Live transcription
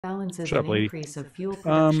balances Shut up, an lady. increase of fuel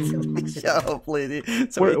production complexity. Shut up, lady.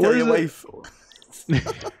 Somebody Where tell your is it?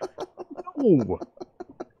 wife. No.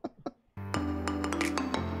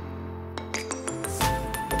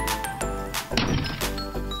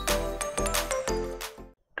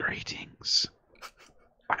 Greetings.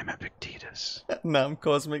 I'm Epictetus. And I'm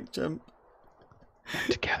Cosmic Chimp.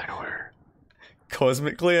 And together we're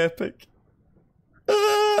Cosmically epic.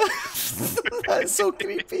 That's so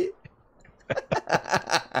creepy.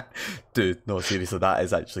 Dude, no, seriously, that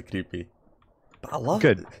is actually creepy. But I love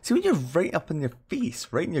it. See, when you're right up in your face,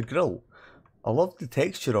 right in your grill, I love the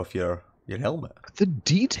texture of your helmet. The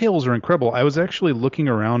details are incredible. I was actually looking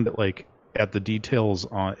around at the details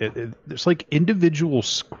on it. There's like individual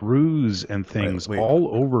screws and things all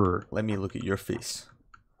over. Let me look at your face.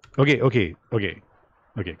 Okay. Go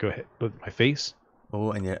ahead. My face.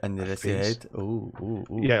 Oh, and your rest of your head. Oh.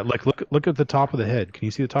 Yeah, like look at the top of the head. Can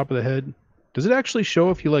you see the top of the head? Does it actually show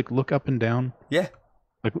if you like look up and down? Yeah.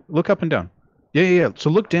 Like look up and down. Yeah. So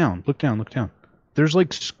look down. There's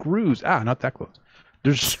like screws. Not that close.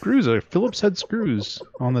 There's screws. Phillips head screws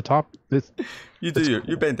on the top. You bend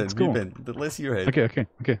in. You bend. Let's see your head. Okay.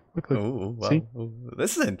 Look. Oh, wow. See? Oh,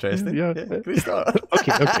 this is interesting. Yeah. Great start.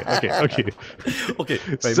 Okay. Okay.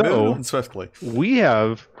 Right, so moving on swiftly. We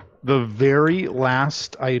have the very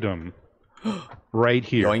last item right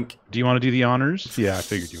here. Yoink. Do you want to do the honors? Yeah, I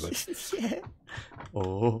figured you would. Yeah.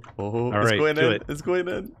 Oh. All it's right, going in. it. It's going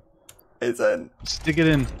in. It's in. Stick it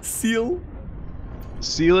in. Seal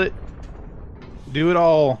it. Do it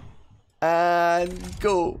all. and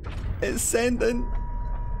go. It's sending.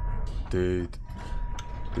 Dude,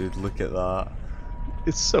 look at that.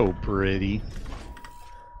 It's so pretty.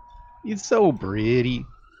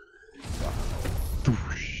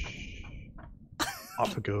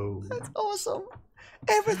 Off it goes. That's awesome.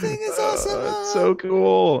 Everything is awesome. It's so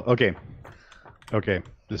cool. Okay.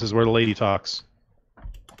 This is where the lady talks.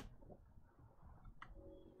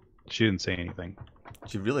 She didn't say anything.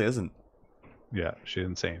 She really isn't. Yeah, she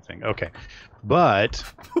didn't say anything. Okay. But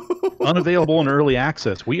unavailable in early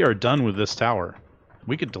access. We are done with this tower.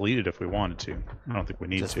 We could delete it if we wanted to. I don't think we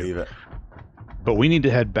need Just to. leave it. But we need to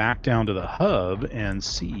head back down to the hub and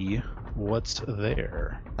see what's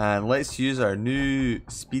there. And let's use our new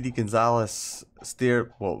Speedy Gonzales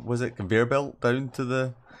conveyor belt down to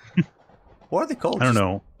the... What are they called? I don't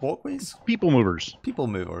know. Walkways? People movers. People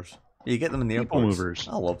movers. You get them in the airports. People movers.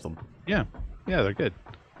 I love them. Yeah, they're good.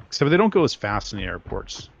 Except they don't go as fast in the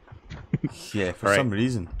airports. Yeah, for some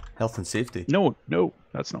reason. Health and safety. No,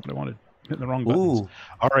 that's not what I wanted. Hitting the wrong buttons. Ooh.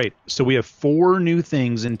 All right, so we have 4 new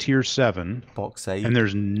things in Tier 7. Bauxite. And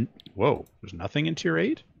there's nothing in Tier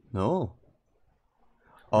 8? No.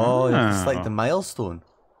 Oh, it's like the milestone.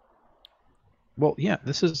 Well, yeah,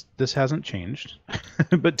 this hasn't changed.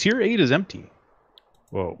 But Tier 8 is empty.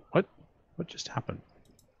 Whoa, what just happened?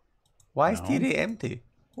 Why is Tier 8 empty?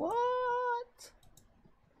 What?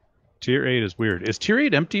 Tier 8 is weird. Is Tier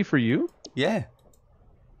 8 empty for you? Yeah.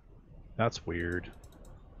 That's weird.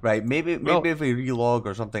 Right, maybe if we relog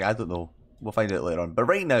or something, I don't know. We'll find out later on. But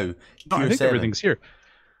right now, I think everything's here.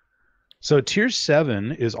 So Tier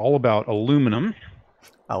 7 is all about aluminum.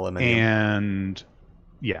 And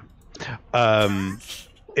yeah. And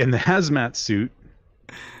the hazmat suit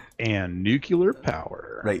and nuclear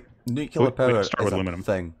power. Right. Nuclear power start with aluminum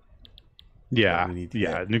thing. Yeah.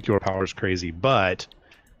 Nuclear power is crazy, but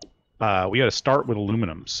we got to start with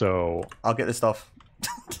aluminum. So I'll get the stuff.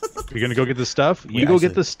 You're gonna go get the stuff. You go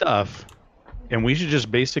get the stuff, and we should just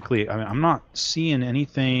basically. I mean, I'm not seeing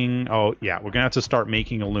anything. Oh yeah, we're gonna have to start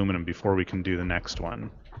making aluminum before we can do the next one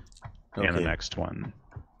and the next one.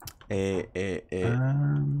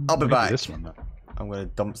 I'll be back. This one, though. I'm gonna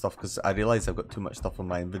dump stuff because I realise I've got too much stuff on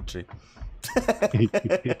my inventory.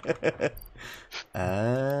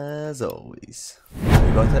 As always.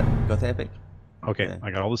 You got it? You got it, Epic? Okay, yeah. I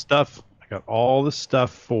got all the stuff. Got all the stuff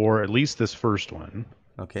for at least this first one.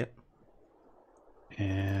 Okay.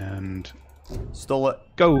 And stole it.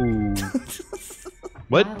 Go.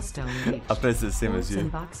 What? I pressed the same as you.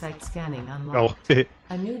 Bauxite scanning unlocked. Oh,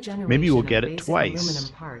 a new generation maybe we'll get it twice.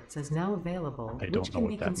 Aluminum parts is now available, I don't know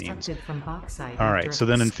what that means. All right, so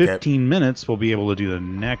then in 15 minutes we'll be able to do the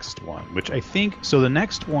next one, which I think the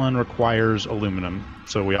next one requires aluminum,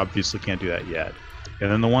 so we obviously can't do that yet.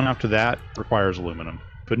 And then the one after that requires aluminum.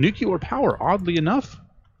 But nuclear power, oddly enough,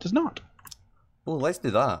 does not. Oh, let's do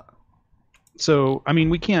that. So, I mean,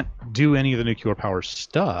 we can't do any of the nuclear power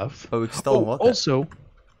stuff. But we can still unlock it. Also,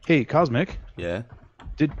 hey, Cosmic. Yeah?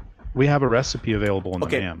 Did we have a recipe available in the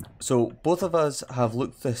MAM? So, both of us have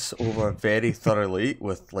looked this over very thoroughly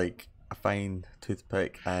with, like, a fine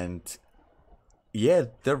toothpick. And, yeah,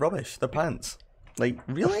 they're rubbish. They're pants. Like,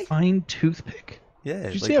 really? A fine toothpick? Yeah.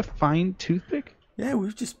 Did you say a fine toothpick? Yeah,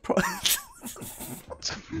 we've just...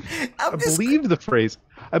 I believe the phrase.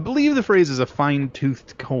 I believe the phrase is a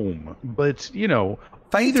fine-toothed comb, but you know,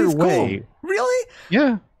 either way. Comb? Really?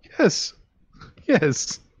 Yeah. Yes.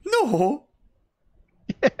 Yes. No.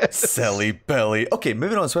 Yes. Silly Billy. Okay,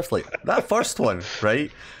 moving on swiftly. That first one,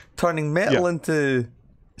 right? Turning metal into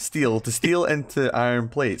steel, to steel into iron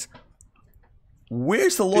plates.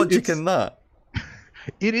 Where's the logic in that?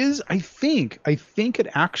 It is. I think it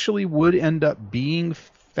actually would end up being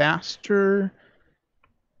faster.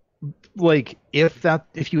 Like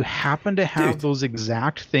if you happen to have those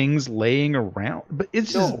exact things laying around, but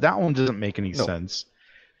it's just that one doesn't make any sense.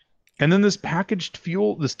 And then this packaged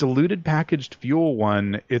fuel, this diluted packaged fuel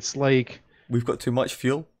one, it's like we've got too much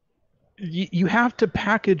fuel. You have to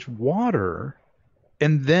package water,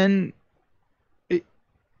 and then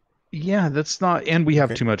that's not, and we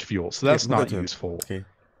have too much fuel, so that's not useful. Okay.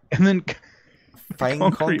 And then fine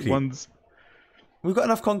concrete ones. We've got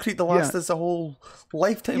enough concrete to last us a whole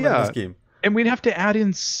lifetime in this game. And we'd have to add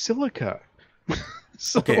in silica.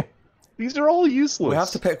 So these are all useless. We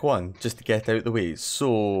have to pick one just to get out of the way.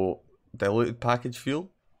 So, diluted package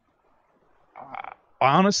fuel?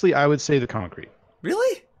 Honestly, I would say the concrete.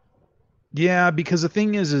 Really? Yeah, because the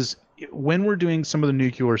thing is when we're doing some of the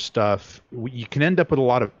nuclear stuff, you can end up with a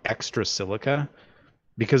lot of extra silica.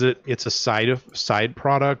 Because it's a side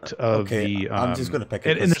product of the. I'm just going to pick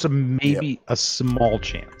it. And there's a small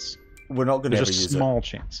chance. We're not going to ever use it. There's a small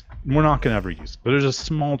chance. We're not going to ever use it. But there's a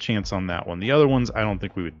small chance on that one. The other ones, I don't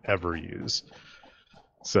think we would ever use.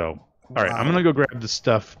 So, all right, I'm going to go grab the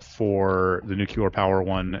stuff for the nuclear power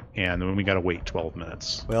one, and then we got to wait 12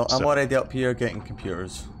 minutes. Well, I'm already up here getting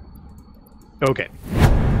computers. Okay.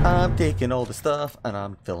 I'm taking all the stuff, and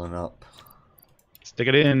I'm filling up. Stick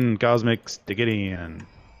it in, Cosmic. Stick it in. Do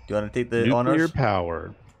you want to take the nuclear honors?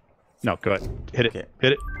 Power. No, go ahead. Hit it. Okay.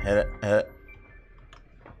 Hit it. Hit it. Hit it.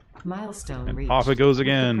 Milestone reached. Off it goes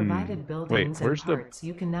again. With the provided buildings and parts,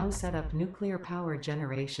 you can now set up nuclear power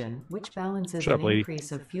generation, which balances an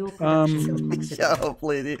increase of fuel production. Shut up,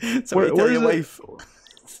 lady. Somebody tell your wife.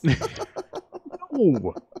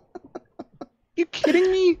 No. You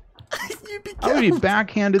kidding me? I would be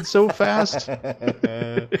backhanded so fast.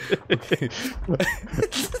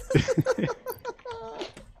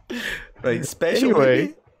 Right, special.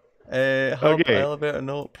 Anyway, hub, elevator,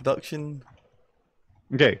 note, production.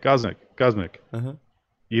 Okay, Cosmic.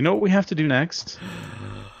 You know what we have to do next?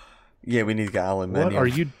 Yeah, we need to get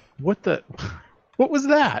aluminium. What was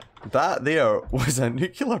that? That there was a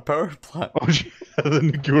nuclear power plant. Oh, yeah, the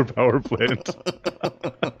nuclear power plant.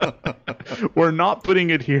 We're not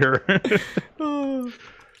putting it here.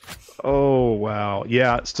 Oh, wow.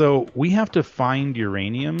 Yeah, so we have to find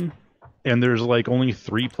uranium, and there's like only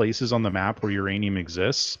 3 places on the map where uranium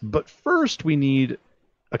exists. But first, we need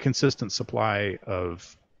a consistent supply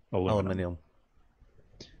of aluminum.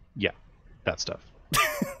 Yeah, that stuff.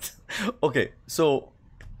 Okay, so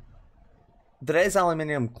there is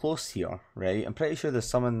aluminium close here, right? I'm pretty sure there's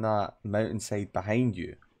some in that mountainside behind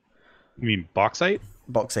you. You mean bauxite?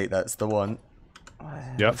 Bauxite, that's the one.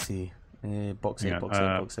 Yep. Let's see.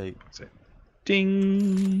 Bauxite.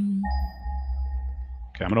 Ding.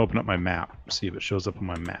 Okay, I'm gonna open up my map. See if it shows up on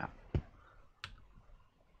my map.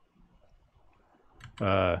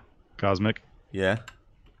 Cosmic. Yeah.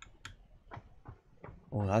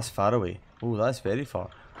 Oh, that's far away. Oh, that's very far.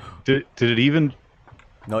 Did it even?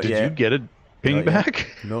 Not yet. Did you get a ping back?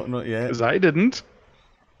 No, not yet. Because I didn't.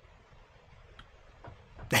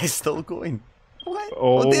 It's still going. What?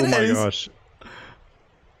 Oh my gosh.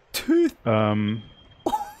 Tooth. Oh,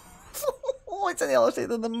 it's on the other side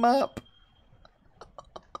of the map.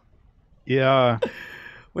 Yeah.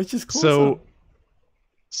 Which is closer.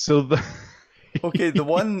 So the. Okay, the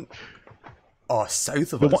one. Oh,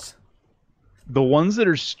 south of us. The ones that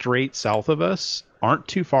are straight south of us aren't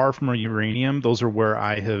too far from our uranium. Those are where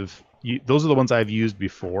I have. Those are the ones I've used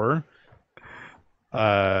before.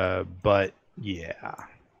 But yeah.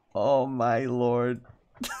 Oh my lord.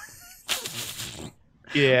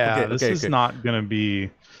 Yeah, this is not gonna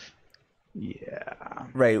be. Yeah.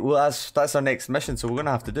 Right. Well, that's our next mission, so we're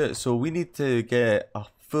gonna have to do it. So we need to get a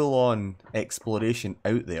full-on exploration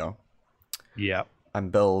out there. Yeah.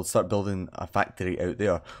 And start building a factory out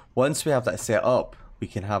there. Once we have that set up, we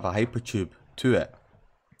can have a hypertube to it.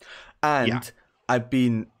 And I've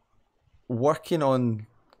been working on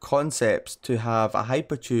concepts to have a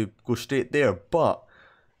hypertube go straight there, but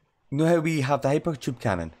you know how we have the hypertube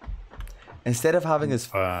cannon? Instead of having us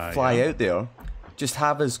fly out there, just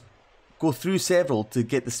have us go through several to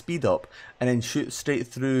get the speed up and then shoot straight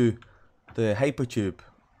through the hypertube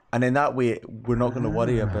And in that way, we're not going to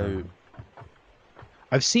worry about...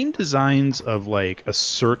 I've seen designs of like a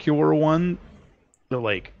circular one that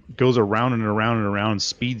like goes around and around and around and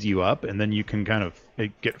speeds you up, and then you can kind of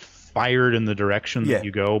get fired in the direction that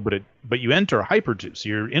you go, but you enter a hypertube, so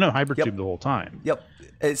you're in a hypertube the whole time. Yep.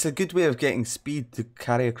 It's a good way of getting speed to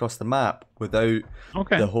carry across the map without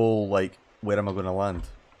the whole, like, where am I going to land?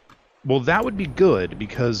 Well, that would be good,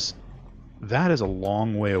 because that is a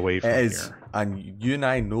long way away from here. It is, and you and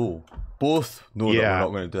I both know that we're not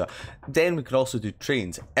going to do that. Then we could also do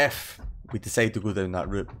trains if we decide to go down that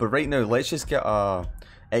route. But right now, let's just get a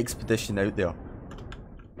expedition out there.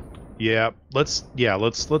 Yeah, let's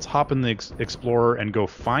hop in the Explorer and go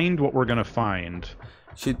find what we're gonna find.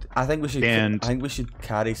 I think we should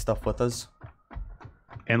carry stuff with us.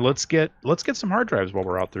 And let's get some hard drives while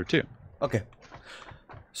we're out there too. Okay.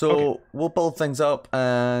 So we'll build things up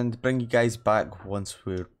and bring you guys back once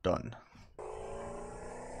we're done.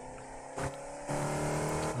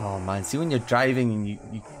 Oh man, see when you're driving and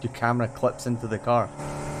your camera clips into the car.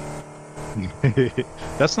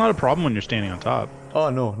 That's not a problem when you're standing on top. Oh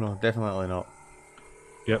no, definitely not.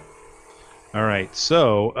 Yep. All right,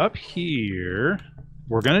 so up here,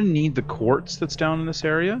 we're gonna need the quartz that's down in this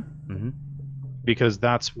area, because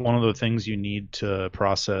that's one of the things you need to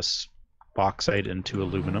process bauxite into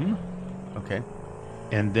aluminum. Okay.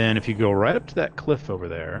 And then if you go right up to that cliff over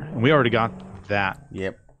there, and we already got that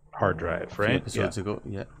hard drive, right? 2 episodes ago,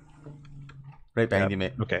 right behind you,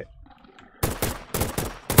 mate. Okay.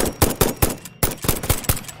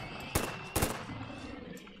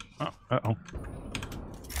 Uh-oh.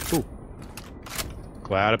 Ooh.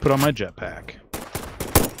 Glad I put on my jetpack.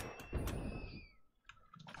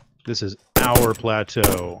 This is our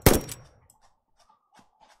plateau.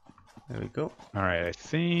 There we go. Alright, I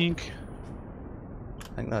think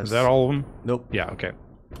that's... Is that all of them? Nope. Yeah, okay.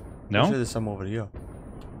 No? I'm sure there's some over here.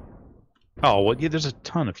 Oh, well, yeah, there's a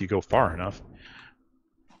ton if you go far enough.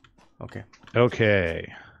 Okay.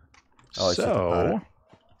 Okay. Oh, it's so...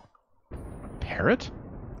 Parrot?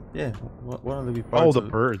 Yeah, one of the wee birds. Oh, the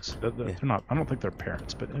birds. They're not. I don't think they're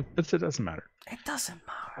parrots, but it doesn't matter. It doesn't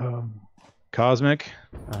matter. Cosmic.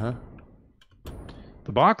 The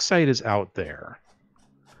bauxite is out there.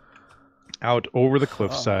 Out over the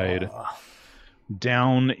cliffside.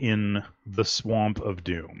 Down in the swamp of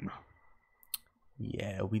doom.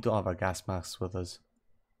 Yeah, we don't have our gas masks with us.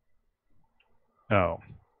 Oh.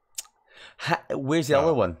 Where's the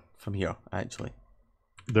other one from here, actually?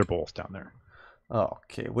 They're both down there. Oh,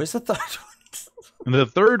 okay. Where's the third one? And the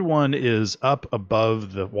third one is up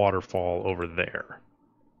above the waterfall over there.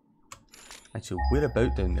 Actually, we're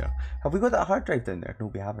about down there. Have we got that hard drive down there? No,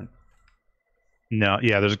 we haven't. No,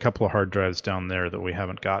 yeah, there's a couple of hard drives down there that we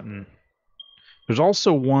haven't gotten. There's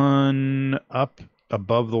also one up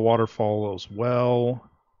above the waterfall as well.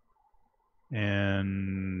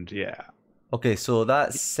 And yeah. Okay, so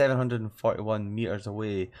that's 741 meters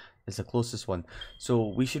away is the closest one. So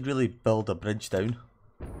we should really build a bridge down.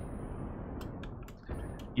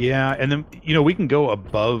 Yeah, and then, we can go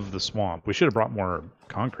above the swamp. We should have brought more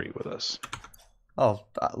concrete with us. Oh,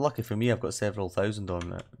 lucky for me, I've got several thousand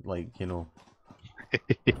on it. Like,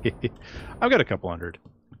 I've got a couple hundred.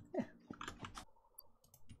 Yeah.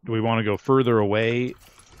 Do we want to go further away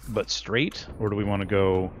but straight, or do we want to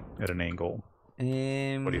go at an angle? What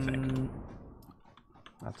do you think?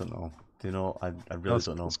 I don't know. I really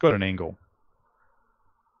don't know. Let's go at an angle.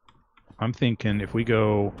 I'm thinking if we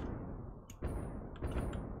go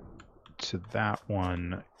to that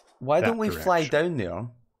one. Why don't we fly down there,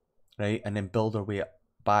 right, and then build our way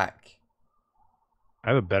back? I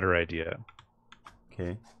have a better idea.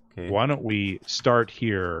 Okay. Why don't we start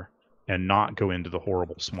here and not go into the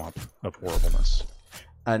horrible swamp of horribleness?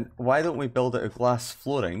 And why don't we build out a glass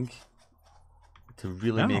flooring to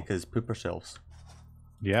really make us poop ourselves?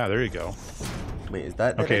 Yeah, there you go. Wait, is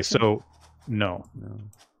that okay? So, no,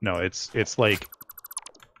 it's like,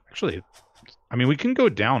 actually, I mean, we can go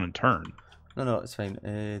down and turn. No, it's fine.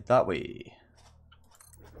 That way.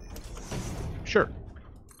 Sure.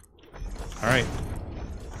 All right.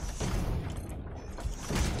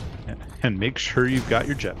 And make sure you've got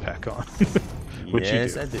your jetpack on.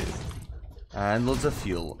 Yes, I do. And loads of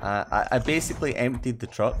fuel. I basically emptied the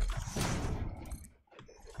truck.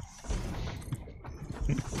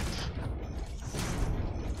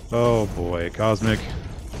 Oh boy, Cosmic.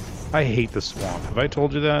 I hate the swamp. Have I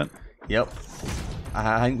told you that? Yep.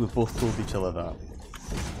 I think we both told each other that.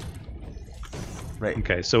 Right.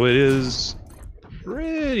 Okay, so it is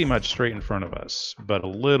pretty much straight in front of us, but a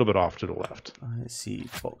little bit off to the left. Let's see,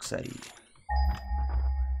 bauxite.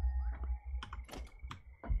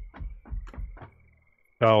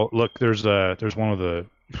 Oh, look, there's one of the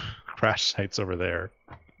crash sites over there.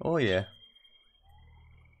 Oh yeah.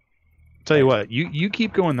 Tell you what, you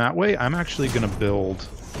keep going that way. I'm actually gonna build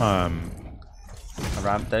a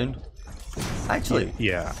ramp down. Actually,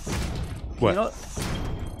 yeah. What? You know,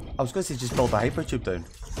 I was going to say just build a hypertube down.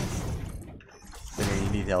 But then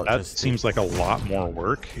you need the electricity. That seems like a lot more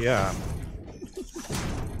work. Yeah.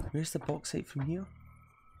 Where's the bauxite from here?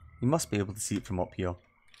 You must be able to see it from up here.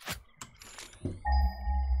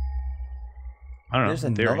 I don't know. There's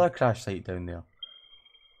another crash site down there.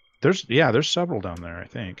 There's several down there, I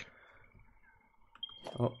think.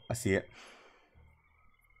 Oh, I see it.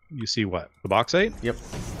 You see what? The bauxite? Yep.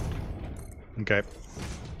 Okay.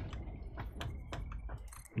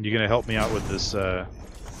 You gonna help me out with this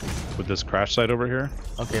crash site over here?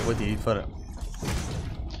 Okay, what do you need for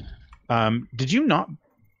it? Did you not?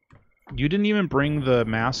 You didn't even bring the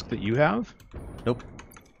mask that you have? Nope.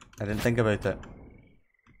 I didn't think about it.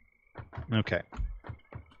 Okay.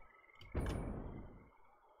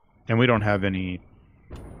 And we don't have any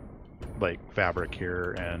like fabric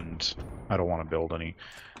here, and I don't want to build any.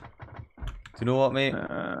 Do you know what, mate?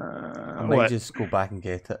 I might just go back and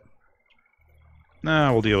get it.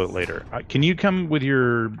 Nah, we'll deal with it later. Can you come with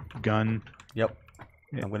your gun? Yep.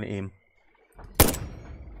 Yeah. I'm going to aim.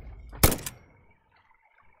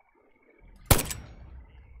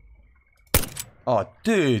 Oh,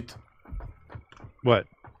 dude! What?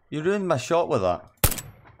 You ruined my shot with that.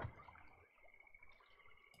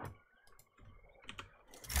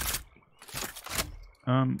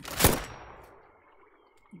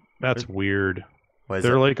 That's weird.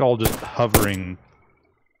 They're like all just hovering.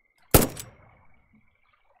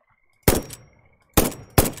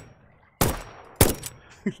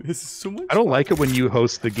 This is so much I don't fun. like it when you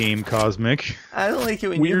host the game, Cosmic. I don't like it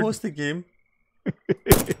when you host the game. There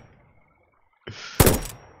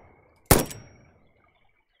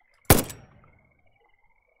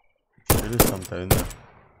is some down there.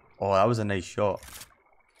 Oh, that was a nice shot.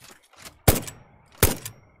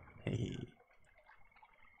 Hey.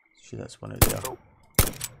 Sure, that's one out there.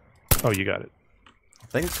 Oh, you got it. I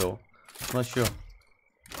think so. I'm not sure.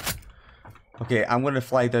 Okay, I'm going to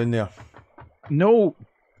fly down there. No.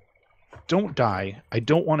 Don't die. I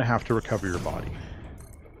don't want to have to recover your body.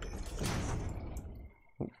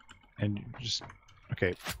 And you just...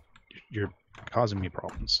 Okay. You're causing me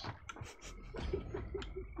problems.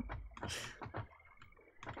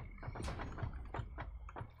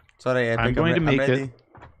 Sorry, Epic, I'm going to make ready. it...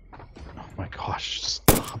 Oh my gosh,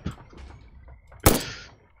 stop.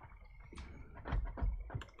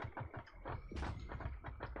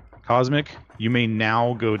 Cosmic, you may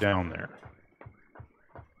now go down there.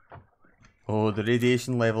 Oh, the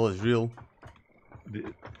radiation level is real.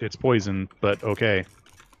 It's poison, but okay.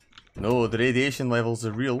 No, the radiation levels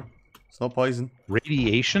are real. It's not poison.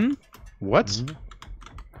 Radiation? What? Mm-hmm.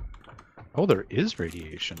 Oh, there is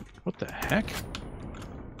radiation. What the heck?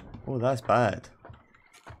 Oh, that's bad.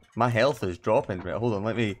 My health is dropping. Right, hold on.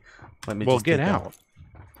 Let me. Well, just get take out.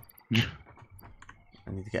 I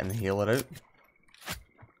need to get an inhaler out.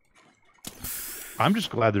 I'm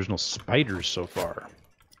just glad there's no spiders so far.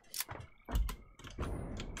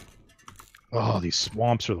 Oh, these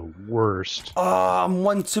swamps are the worst. Oh, I'm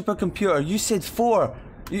one supercomputer. You said 4.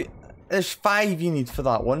 There's 5 you need for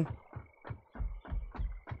that one.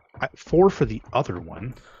 4 for the other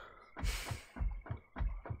one.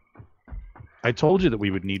 I told you that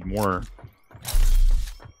we would need more.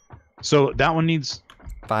 So that one needs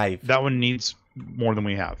 5. That one needs more than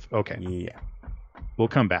we have. Okay. Yeah. We'll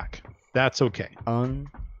come back. That's okay.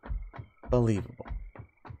 Unbelievable.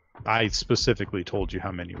 I specifically told you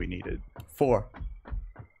how many we needed. 4.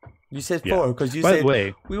 You said 4 because you By said the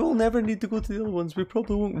way, we will never need to go to the other ones. We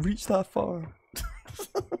probably won't reach that far.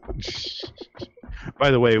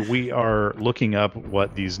 by the way, we are looking up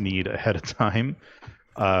what these need ahead of time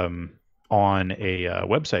on a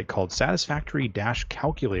website called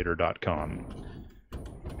satisfactory-calculator.com.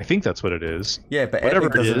 I think that's what it is. Yeah, but whatever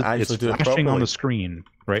Epic doesn't actually it's do it flashing on properly. the screen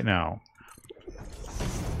right now.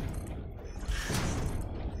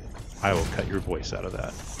 I will cut your voice out of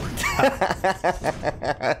that.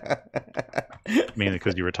 Mainly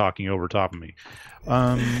because you were talking over top of me.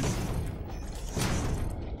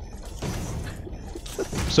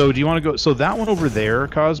 So do you want to go? So that one over there,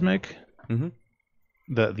 Cosmic. Mm-hmm.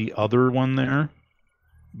 The other one there.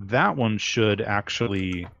 That one should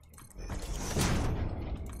actually.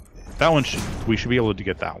 That one should. We should be able to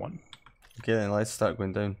get that one. Okay, then let's start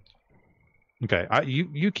going down. Okay,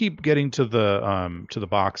 you keep getting to the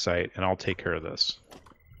bauxite, and I'll take care of this.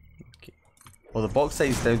 Okay. Well, the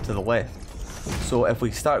bauxite's down to the left, so if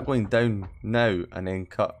we start going down now and then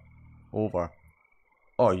cut over,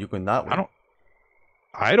 oh, you're going that way.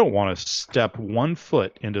 I don't want to step 1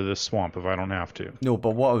 foot into this swamp if I don't have to. No,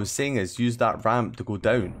 but what I was saying is use that ramp to go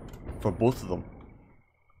down for both of them.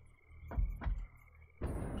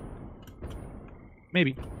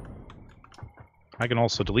 Maybe. I can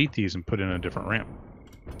also delete these and put in a different ramp.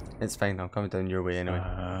 It's fine, I'm coming down your way anyway.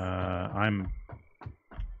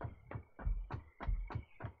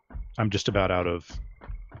 I'm just about out of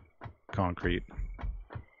concrete.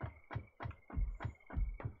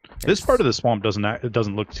 This part of the swamp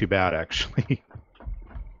doesn't look too bad, actually.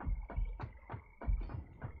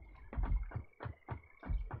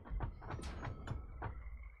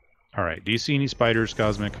 All right. Do you see any spiders,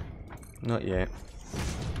 Cosmic? Not yet.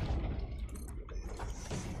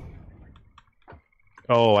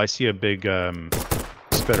 Oh, I see a big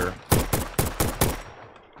spitter.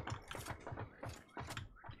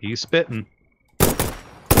 He's spitting.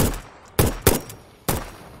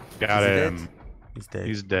 Got him. He's dead.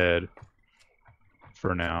 He's dead.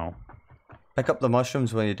 For now. Pick up the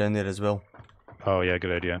mushrooms when you're down there as well. Oh yeah,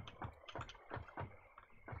 good idea.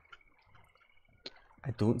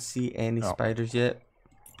 I don't see any spiders yet.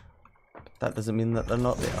 That doesn't mean that they're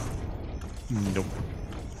not there. Nope.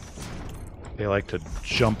 They like to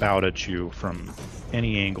jump out at you from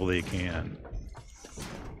any angle they can.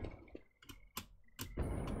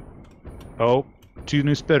 Oh, 2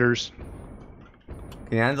 new spitters.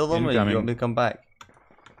 Can you handle them, or you want me to come back?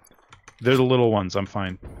 They're the little ones. I'm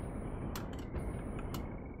fine.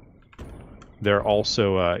 They're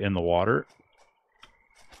also in the water.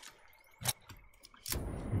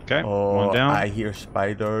 Okay, oh, one down. I hear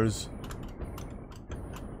spiders.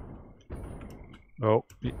 Oh,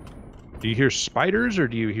 do you hear spiders or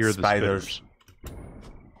do you hear spiders? The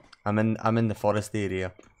spitters? I'm in the forest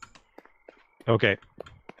area. Okay,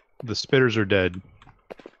 the spitters are dead.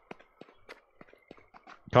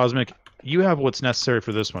 Cosmic, you have what's necessary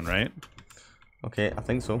for this one, right? Okay, I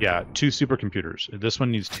think so. Yeah, 2 supercomputers. This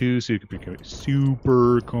one needs 2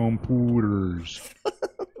 supercomputers.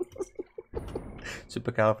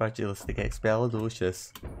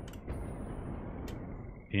 Supercalifragilisticexpialidocious.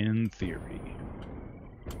 In theory.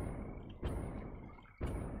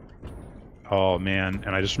 Oh man,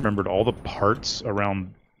 and I just remembered all the parts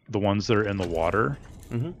around the ones that are in the water.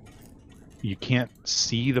 Mm-hmm. You can't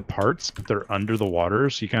see the parts, but they're under the water,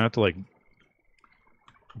 so you kind of have to like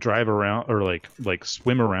drive around or like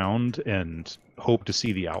swim around and hope to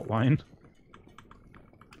see the outline.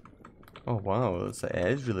 Oh wow, it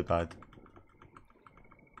is really bad.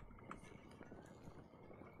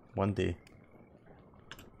 One day.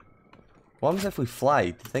 What happens if we fly? Do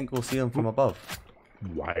you think we'll see them from above?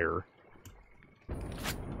 Wire.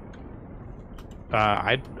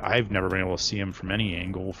 I've never been able to see him from any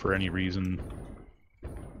angle for any reason.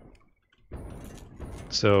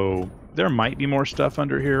 So there might be more stuff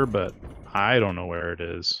under here, but I don't know where it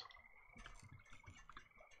is.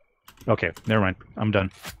 Okay, never mind. I'm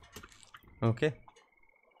done. Okay.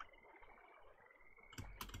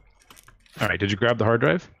 Alright, did you grab the hard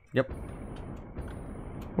drive? Yep.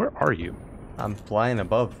 Where are you? I'm flying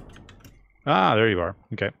above. Ah, there you are.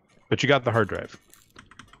 Okay. But you got the hard drive.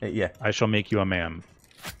 Yeah. I shall make you a ma'am.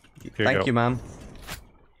 Thank you, ma'am.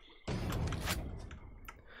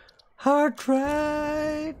 Hard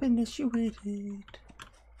drive initiated.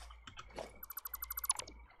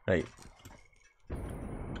 Right.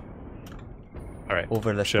 Alright.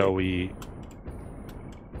 Over this Shall way. we...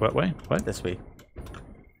 What way? What? This way.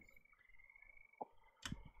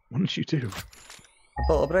 What did you do? I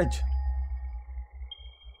built a bridge.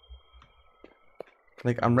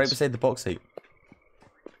 Like, I'm right beside the bauxite.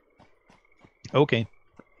 Okay.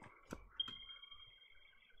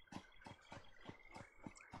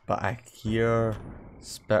 But I hear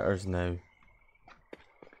spitters now.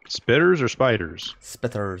 Spitters or spiders?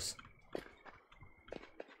 Spitters.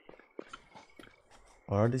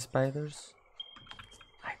 Or are they spiders?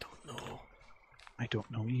 I don't know. I don't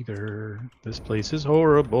know either. This place is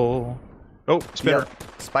horrible. Oh, spitter.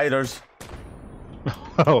 Yep. Spiders.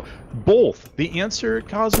 Oh, both. The answer,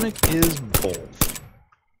 Cosmic, is both.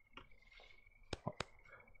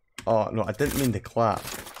 Oh, no, I didn't mean to clap.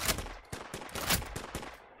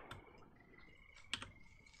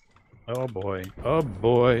 Oh, boy. Oh,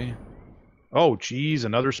 boy. Oh, geez,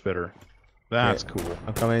 another spitter. That's cool.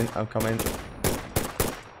 I'm coming, I'm coming.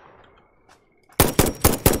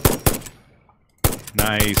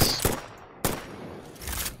 Nice.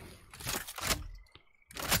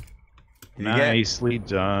 Nicely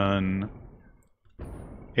done.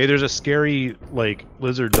 Hey, there's a scary, like,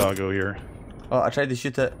 lizard doggo here. Oh, I tried to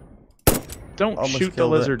shoot it. Don't Almost shoot the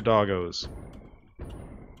killed lizard doggos.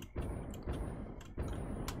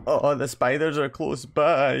 Oh, the spiders are close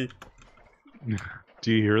by.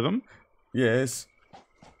 Do you hear them? Yes.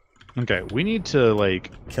 Okay, we need to,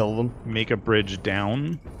 like... Kill them. Make a bridge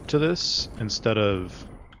down to this instead of...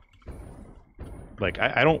 Like,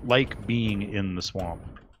 I don't like being in the swamp.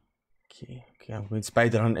 Okay, I'm going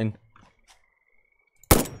spider hunting.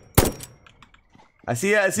 I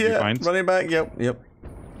see it, Running back, yep.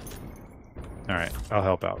 Alright, I'll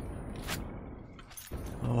help out.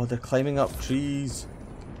 Oh, they're climbing up trees.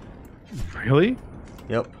 Really?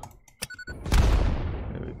 Yep.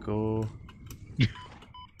 There we go.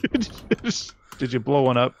 Did you blow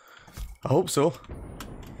one up? I hope so.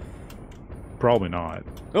 Probably not.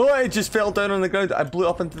 Oh, it just fell down on the ground. I blew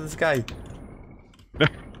up into the sky.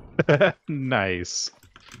 Nice.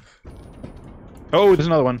 Oh, there's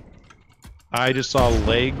another one. I just saw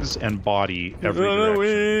legs and body every direction.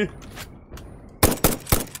 Away.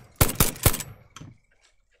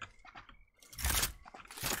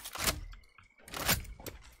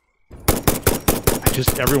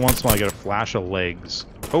 Just every once in a while I get a flash of legs.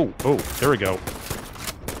 Oh, there we go.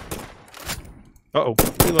 Uh-oh.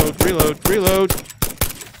 Reload.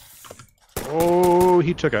 Oh,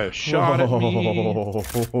 he took a shot at me.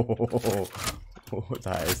 Oh,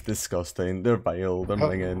 that is disgusting. They're vile. They're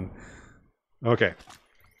minging. Okay.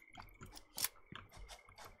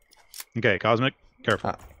 Okay, Cosmic,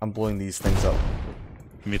 careful. I'm blowing these things up.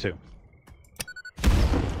 Me too.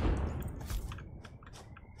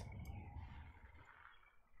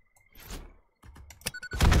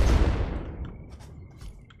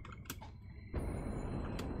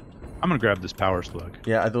 I'm gonna grab this power slug.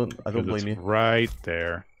 Yeah, I don't blame you. Right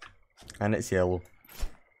there. And it's yellow.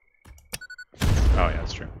 Oh yeah,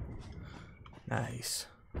 that's true. Nice.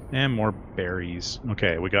 And more berries.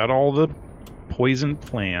 Okay, we got all the poison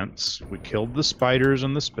plants. We killed the spiders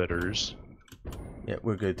and the spitters. Yeah,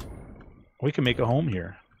 we're good. We can make a home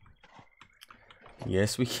here.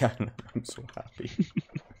 Yes, we can. I'm so happy.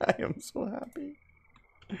 I am so happy.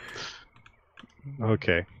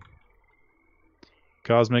 Okay.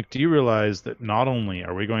 Cosmic, do you realize that not only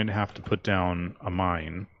are we going to have to put down a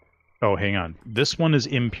mine... Oh, hang on. This one is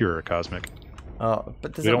impure, Cosmic. Oh,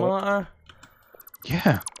 but does it matter?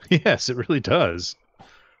 Yeah. Yes, it really does.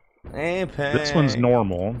 Epic. This one's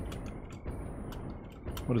normal.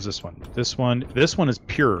 What is this one? This one is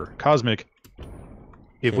pure. Cosmic,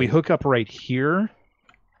 if we hook up right here...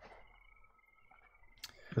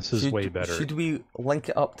 This is way better. Should we link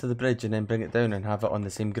it up to the bridge and then bring it down and have it on the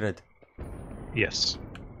same grid? Yes.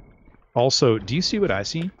 Also, do you see what I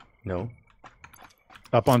see? No.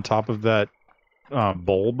 Up on top of that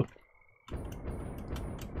bulb.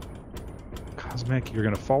 Cosmic, you're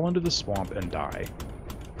going to fall into the swamp and die.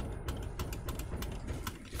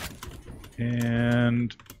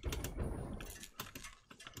 And...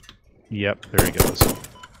 Yep, there he goes.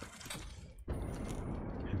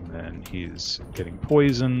 And then he's getting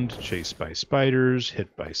poisoned, chased by spiders,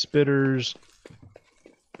 hit by spitters.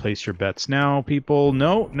 Place your bets now, people.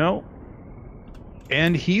 No.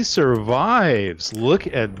 And he survives. Look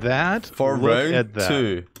at that. For round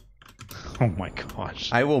 2. Oh my gosh.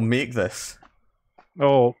 I will make this.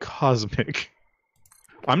 Oh, Cosmic.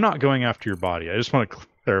 I'm not going after your body. I just want to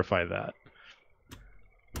clarify that.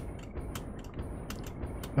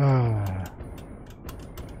 No.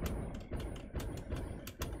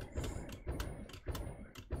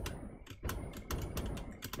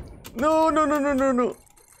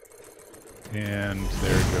 And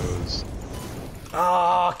there it goes.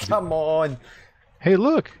 Ah, come on. Hey,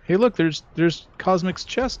 look. There's Cosmic's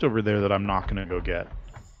chest over there that I'm not going to go get.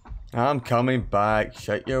 I'm coming back.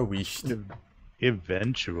 Shut your wish.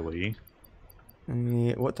 Eventually.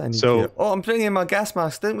 What do I need here? Oh, I'm bringing my gas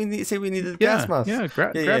mask. Didn't we say we needed a gas mask? Yeah,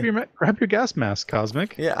 grab your gas mask,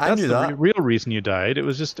 Cosmic. Yeah, I knew that. That's the real reason you died. It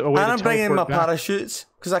was just a way to teleport I'm bringing my back. parachutes,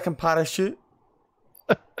 because I can parachute.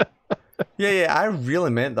 Yeah, I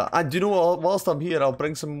really meant that. I do know what, whilst I'm here, I'll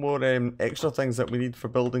bring some more extra things that we need for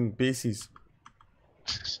building bases.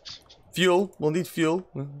 Fuel. We'll need fuel.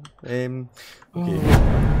 Okay.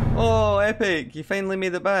 Oh, epic. You finally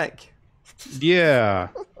made it back. Yeah.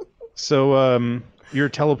 So, your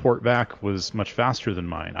teleport back was much faster than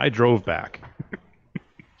mine. I drove back.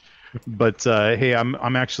 But, hey,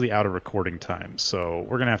 I'm actually out of recording time, so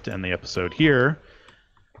we're going to have to end the episode here.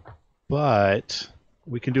 But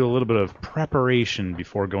we can do a little bit of preparation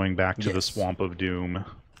before going back to the Swamp of Doom.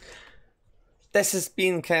 This has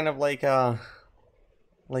been kind of like a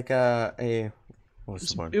what's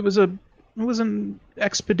the word? It was an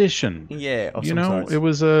expedition. Yeah, of you some know, sorts. it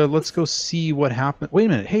was a let's go see what happened. Wait a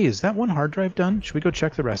minute. Hey, is that one hard drive done? Should we go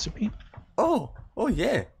check the recipe? Oh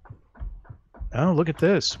yeah. Oh, look at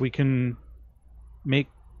this. We can make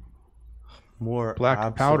More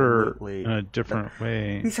black powder absolutely. in a different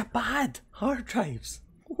way. These are bad hard drives.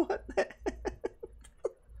 What the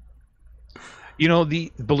You know,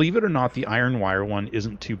 believe it or not, the iron wire one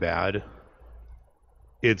isn't too bad.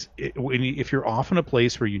 If you're off in a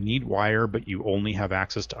place where you need wire but you only have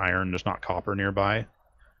access to iron, there's not copper nearby.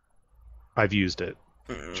 I've used it.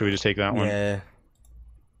 Should we just take that one? Yeah.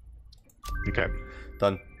 Okay.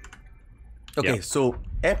 Done. Okay, so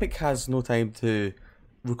Epic has no time to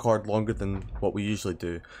record longer than what we usually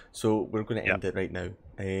do, so we're going to end it right now.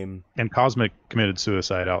 And Cosmic committed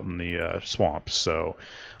suicide out in the swamps, so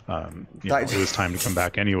it was time to come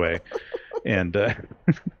back anyway. And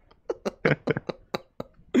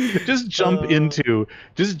just jump into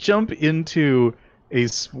a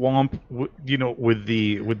swamp, with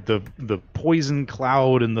the poison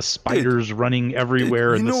cloud and the spiders running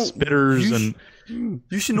everywhere and the spitters and.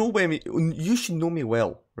 You should know me. You should know me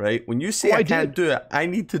well, right? When you say I can't do it, I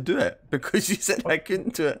need to do it because you said I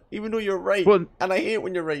couldn't do it, even though you're right. Well, and I hate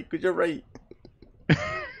when you're right because you're right.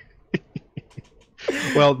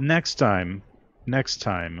 Well, next time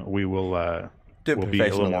we will we'll be a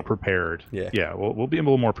little more prepared. Yeah, we'll be a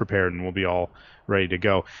little more prepared and we'll be all ready to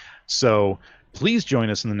go. So please join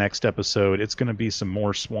us in the next episode. It's going to be some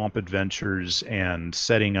more swamp adventures and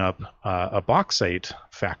setting up a bauxite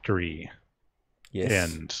factory.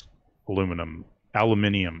 Yes. And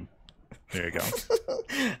aluminium. There you go.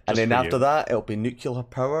 And then after that, it'll be nuclear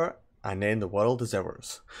power, and then the world is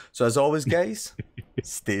ours. So as always, guys,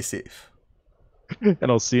 stay safe.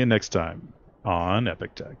 And I'll see you next time on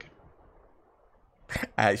Epic Tech.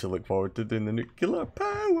 I actually look forward to doing the nuclear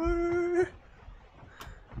power.